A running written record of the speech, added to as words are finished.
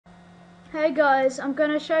Hey guys, I'm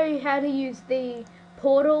going to show you how to use the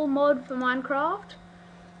Portal mod for Minecraft.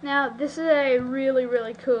 Now this is a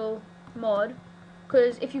really cool mod,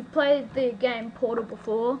 because if you've played the game Portal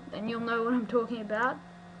before, then you'll know what I'm talking about,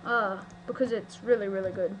 because it's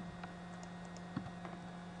really good.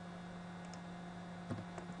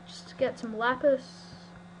 Just get some lapis.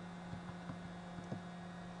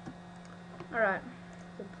 Alright,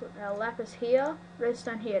 we'll put our lapis here,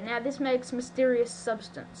 redstone here. Now this makes mysterious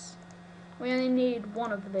substance. We only need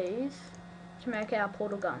one of these to make our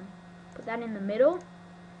portal gun. Put that in the middle.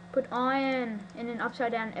 Put iron in an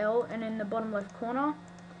upside down L and in the bottom left corner.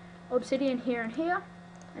 Obsidian here and here.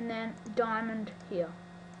 And then diamond here.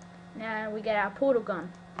 Now we get our portal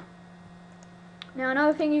gun. Now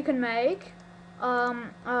another thing you can make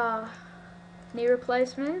knee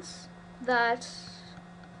replacements that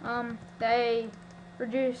they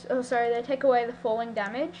take away the falling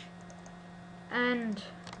damage, and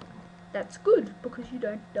that's good because you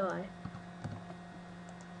don't die.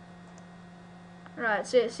 Right,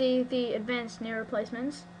 so see the advanced knee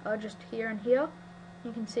replacements are just here and here.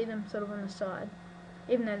 You can see them sort of on the side,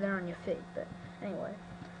 even though they're on your feet, but anyway.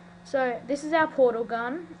 So this is our portal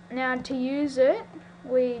gun. Now to use it,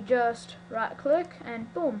 we just right click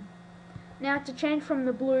and boom. Now to change from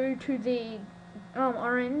the blue to the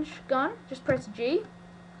orange gun, just press G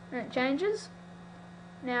and it changes.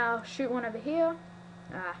 Now shoot one over here.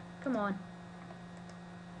 Come on.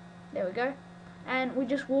 There we go. And we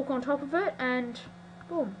just walk on top of it and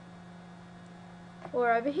boom.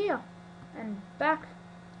 Or over here. And back.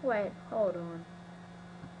 Wait, hold on.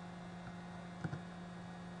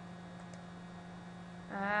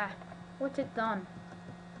 What's it done?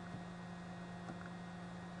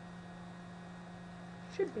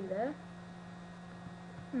 Should be there.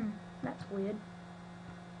 That's weird.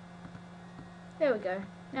 There we go.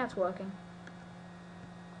 Now it's working.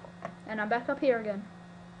 And I'm back up here again.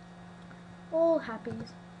 All happies.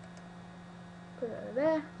 Put it over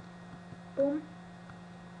there. Boom.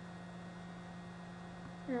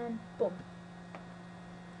 And boom.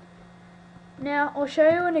 Now I'll show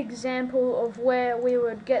you an example of where we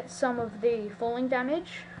would get some of the falling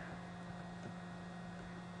damage,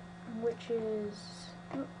 which is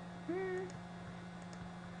if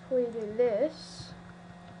we do this,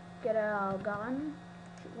 get our gun,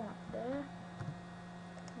 shoot one up there,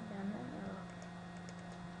 and down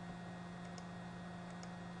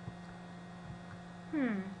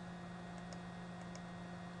there.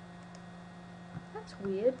 That's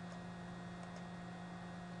weird.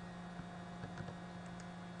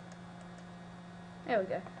 There we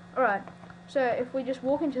go. Alright, so if we just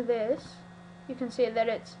walk into this, you can see that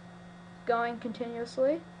it's going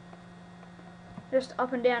continuously. Just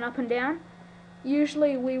up and down, up and down.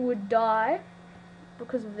 Usually we would die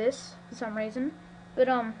because of this for some reason, but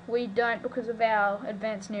we don't because of our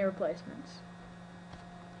advanced knee replacements,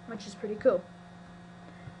 which is pretty cool.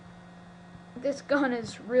 This gun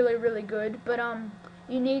is really good, but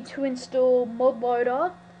you need to install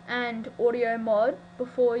ModLoader and Audio Mod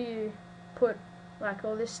before you put like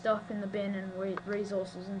all this stuff in the bin and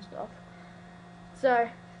resources and stuff. So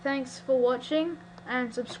thanks for watching,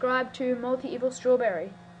 and subscribe to Multi Evil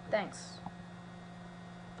Strawberry. Thanks.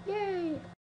 Yay!